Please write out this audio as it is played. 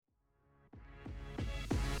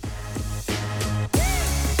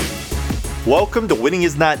Welcome to Winning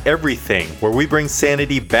is Not Everything, where we bring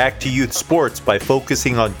sanity back to youth sports by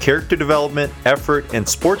focusing on character development, effort, and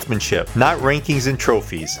sportsmanship, not rankings and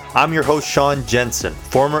trophies. I'm your host, Sean Jensen,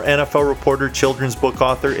 former NFL reporter, children's book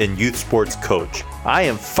author, and youth sports coach. I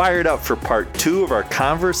am fired up for part 2 of our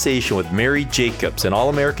conversation with Mary Jacobs, an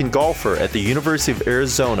All-American golfer at the University of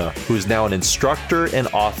Arizona, who is now an instructor and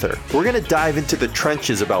author. We're going to dive into the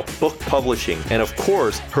trenches about book publishing and, of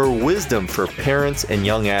course, her wisdom for parents and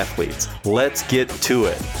young athletes. Let's get to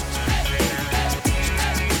it.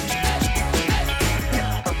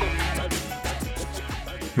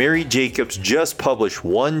 Mary Jacobs just published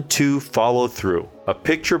 1-2 Follow Through, a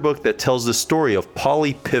picture book that tells the story of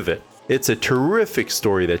Polly Pivot. It's a terrific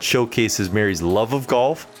story that showcases Mary's love of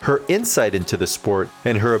golf, her insight into the sport,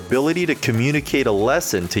 and her ability to communicate a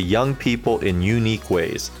lesson to young people in unique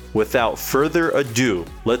ways. Without further ado,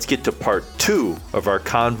 let's get to part 2 of our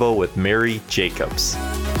convo with Mary Jacobs.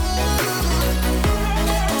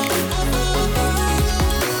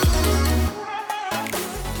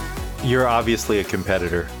 You're obviously a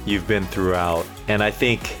competitor. You've been throughout. And I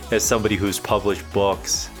think as somebody who's published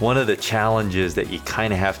books, one of the challenges that you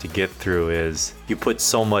kind of have to get through is you put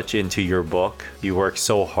so much into your book. You work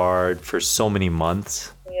so hard for so many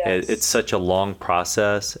months. Yes. It's such a long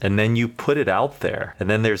process. And then you put it out there. And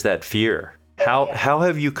then there's that fear. How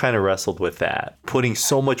have you kind of wrestled with that? Putting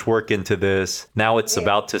so much work into this. Now it's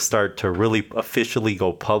about to start to really officially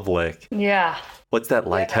go public. Yeah. What's that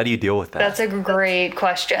like? How do you deal with that? That's a great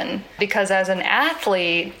question, because as an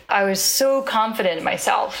athlete, I was so confident in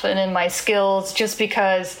myself and in my skills just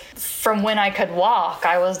because from when I could walk,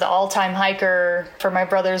 I was the all-time hiker for my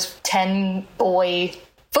brother's 10-boy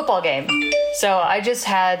football game. So I just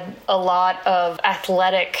had a lot of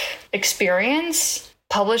athletic experience.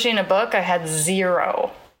 Publishing a book, I had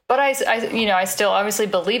zero. But I still obviously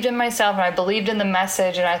believed in myself, and I believed in the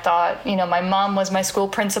message. And I thought, my mom was my school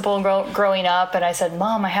principal growing up. And I said,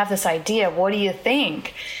 Mom, I have this idea. What do you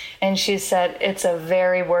think? And she said, it's a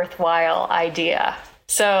very worthwhile idea.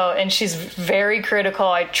 And she's very critical.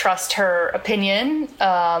 I trust her opinion.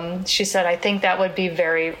 She said, I think that would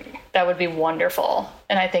be wonderful.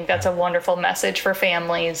 And I think that's a wonderful message for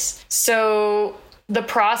families. So the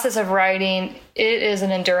process of writing, it is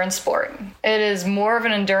an endurance sport. It is more of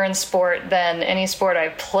an endurance sport than any sport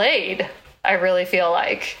I've played, I really feel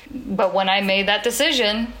like. But when I made that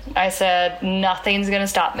decision, I said, nothing's going to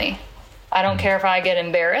stop me. I don't care if I get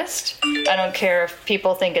embarrassed. I don't care if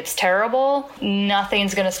people think it's terrible.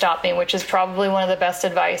 Nothing's going to stop me, which is probably one of the best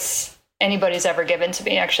advice anybody's ever given to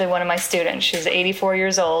me. Actually, one of my students, she's 84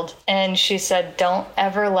 years old, and she said, don't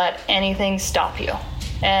ever let anything stop you.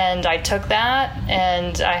 And I took that,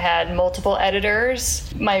 and I had multiple editors.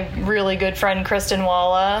 My really good friend, Kristen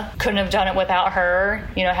Walla, couldn't have done it without her.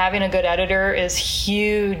 Having a good editor is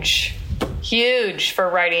huge for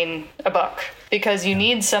writing a book, because you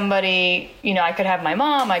need somebody, I could have my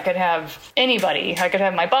mom, I could have anybody, I could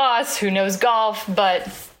have my boss who knows golf, but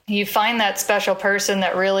you find that special person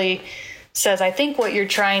that really says, I think what you're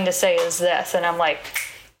trying to say is this. And I'm like,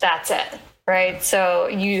 that's it. Right. So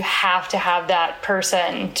you have to have that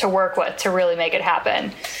person to work with to really make it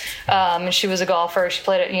happen. And she was a golfer. She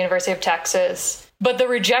played at the University of Texas. But the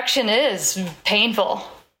rejection is painful.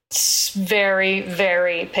 It's very,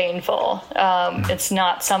 very painful. It's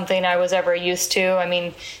not something I was ever used to. I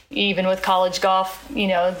mean, even with college golf,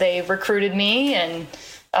 they recruited me, and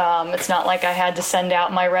it's not like I had to send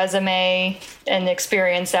out my resume and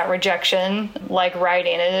experience that rejection like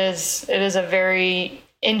writing. It is a very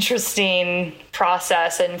interesting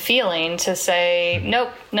process and feeling to say,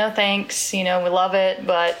 nope, no thanks, we love it,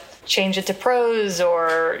 but change it to prose,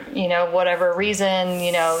 or whatever reason,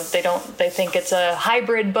 they think it's a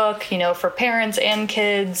hybrid book, for parents and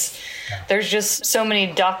kids. There's just so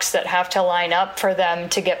many ducks that have to line up for them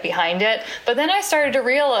to get behind it. But then I started to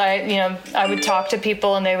realize, I would talk to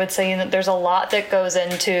people and they would say that there's a lot that goes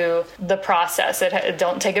into the process.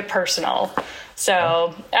 Don't take it personal.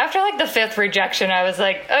 So after the 5th rejection, I was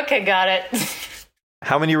like, okay, got it.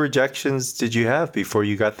 How many rejections did you have before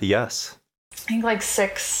you got the yes? I think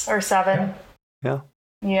 6 or 7. Yeah.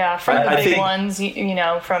 Yeah, from the big ones,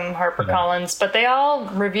 from HarperCollins. But they all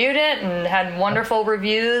reviewed it and had wonderful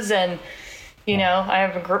reviews. And, I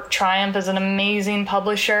have a group. Triumph is an amazing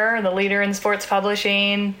publisher, the leader in sports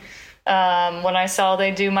publishing. When I saw they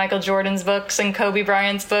do Michael Jordan's books and Kobe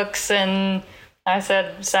Bryant's books, and I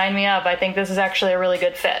said, sign me up. I think this is actually a really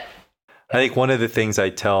good fit. I think one of the things I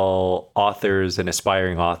tell authors and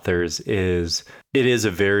aspiring authors is it is a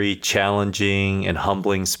very challenging and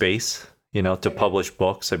humbling space, to publish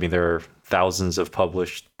books. I mean, there are thousands of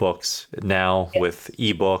published books now with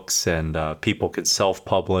ebooks, and people can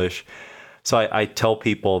self-publish. So I tell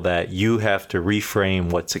people that you have to reframe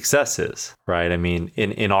what success is, right? I mean,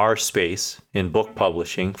 in our space, in book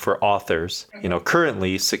publishing for authors,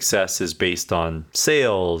 currently success is based on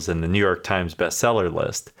sales and the New York Times bestseller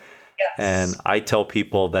list. And I tell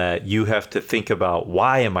people that you have to think about,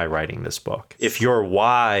 why am I writing this book? If your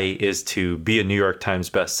why is to be a New York Times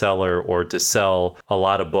bestseller or to sell a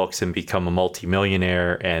lot of books and become a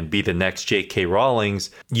multimillionaire and be the next J.K. Rowling's,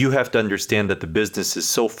 you have to understand that the business is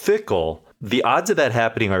so fickle. The odds of that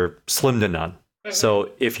happening are slim to none. So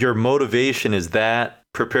if your motivation is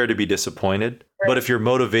that, prepare to be disappointed. But if your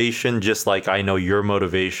motivation, just like I know your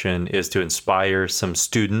motivation, is to inspire some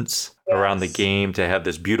students around the game, to have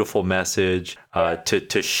this beautiful message,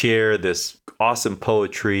 to share this awesome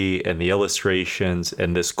poetry and the illustrations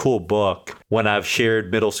and this cool book. When I've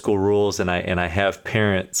shared middle school rules and I have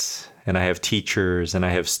parents and I have teachers and I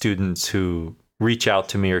have students who reach out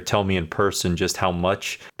to me or tell me in person just how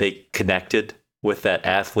much they connected with that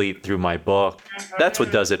athlete through my book, that's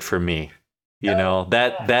what does it for me.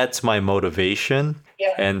 That's my motivation.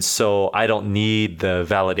 Yeah. And so I don't need the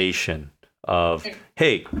validation of,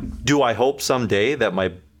 hey, do I hope someday that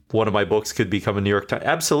one of my books could become a New York Times?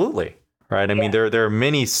 Absolutely. Right. I mean, there are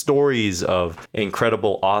many stories of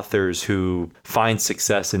incredible authors who find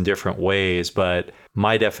success in different ways, but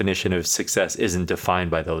my definition of success isn't defined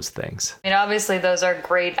by those things. I mean, obviously, those are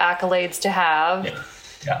great accolades to have.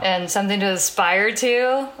 Yeah. And something to aspire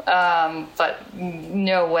to, but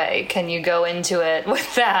no way can you go into it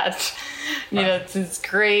with that. It's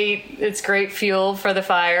great fuel for the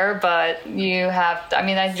fire, but you have,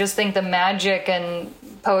 I just think the magic in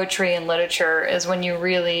poetry and literature is when you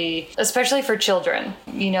really, especially for children,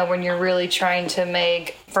 when you're really trying to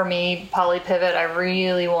make, for me, Polly Pivot, I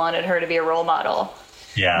really wanted her to be a role model.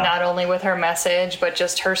 Yeah. Not only with her message, but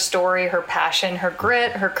just her story, her passion, her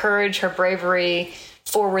grit, her courage, her bravery,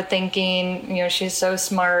 forward thinking. She's so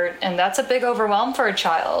smart, and that's a big overwhelm for a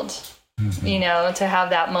child, to have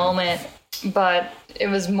that moment. But it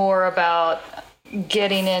was more about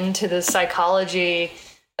getting into the psychology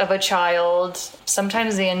of a child.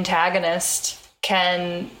 Sometimes the antagonist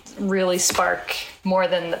can really spark more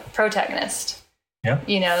than the protagonist.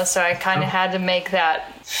 Yeah. So I kind of had to make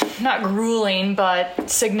that not grueling, but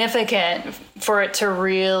significant for it to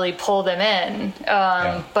really pull them in.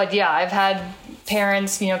 But yeah, I've had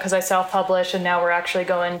parents, because I self-publish and now we're actually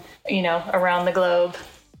going, around the globe.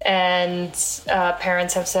 And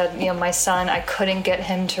parents have said, my son, I couldn't get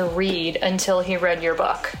him to read until he read your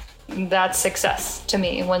book. That's success to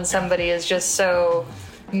me, when somebody is just so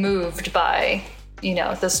moved by,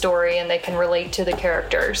 the story and they can relate to the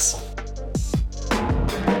characters.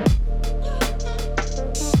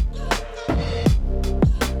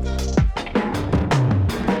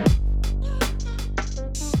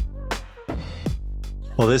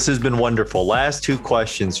 Well, this has been wonderful. Last two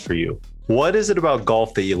questions for you. What is it about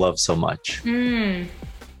golf that you love so much?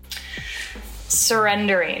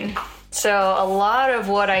 Surrendering. So a lot of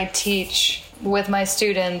what I teach with my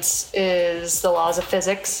students is the laws of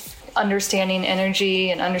physics, understanding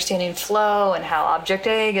energy and understanding flow and how object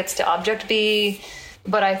A gets to object B.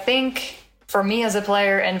 But I think for me as a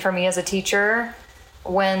player and for me as a teacher,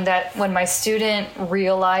 when my student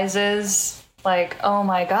realizes, like, oh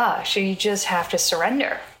my gosh, you just have to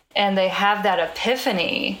surrender. And they have that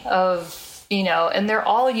epiphany of, and they're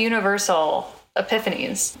all universal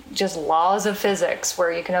epiphanies, just laws of physics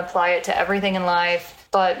where you can apply it to everything in life.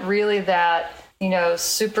 But really that,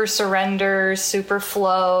 super surrender, super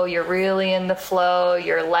flow, you're really in the flow,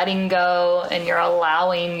 you're letting go and you're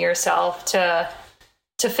allowing yourself to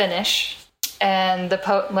finish. And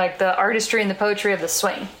the artistry and the poetry of the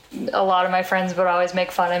swing. A lot of my friends would always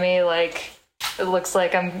make fun of me, like, it looks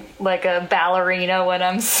like I'm like a ballerina when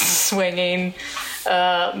I'm swinging.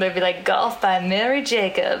 They'd be like, golf by Mary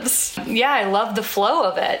Jacobs. Yeah, I love the flow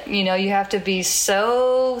of it. You have to be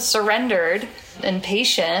so surrendered and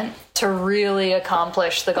patient to really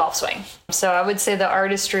accomplish the golf swing. So I would say the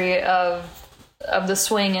artistry of the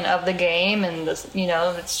swing and of the game, and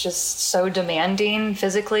it's just so demanding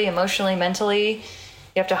physically, emotionally, mentally.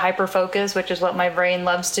 You have to hyper focus, which is what my brain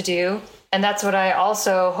loves to do. And that's what I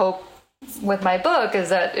also hope with my book, is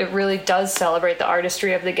that it really does celebrate the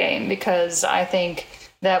artistry of the game, because I think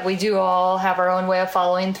that we do all have our own way of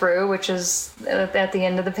following through, which is at the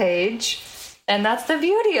end of the page. And that's the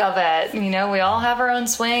beauty of it. We all have our own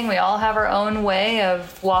swing. We all have our own way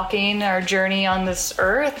of walking our journey on this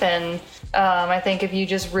earth. And I think if you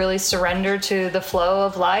just really surrender to the flow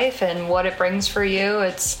of life and what it brings for you,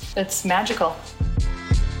 it's magical.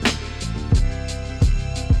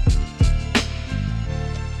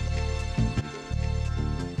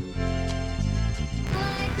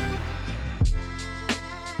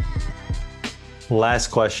 Last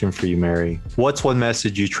question for you, Mary. What's one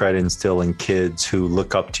message you try to instill in kids who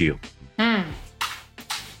look up to you?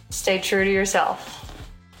 Stay true to yourself,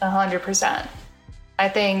 100%. I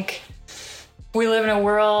think we live in a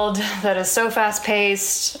world that is so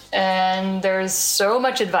fast-paced, and there's so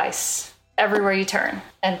much advice everywhere you turn,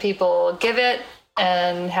 and people give it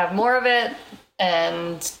and have more of it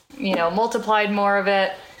and, multiplied more of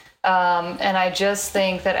it. And I just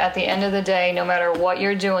think that at the end of the day, no matter what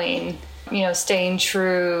you're doing, staying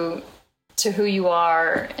true to who you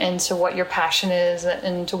are and to what your passion is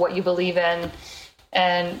and to what you believe in,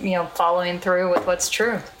 and, following through with what's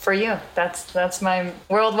true for you. That's my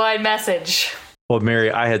worldwide message. Well, Mary,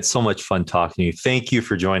 I had so much fun talking to you. Thank you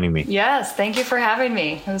for joining me. Yes, thank you for having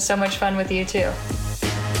me. It was so much fun with you too.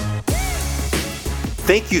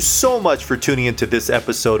 Thank you so much for tuning into this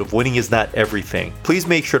episode of Winning is Not Everything. Please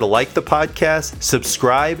make sure to like the podcast,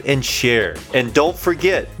 subscribe, and share. And don't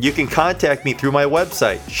forget, you can contact me through my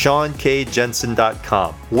website,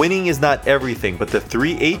 SeanKJensen.com. Winning is not everything, but the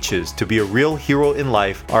 3 H's to be a real hero in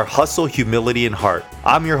life are hustle, humility, and heart.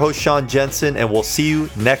 I'm your host, Sean Jensen, and we'll see you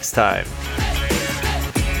next time.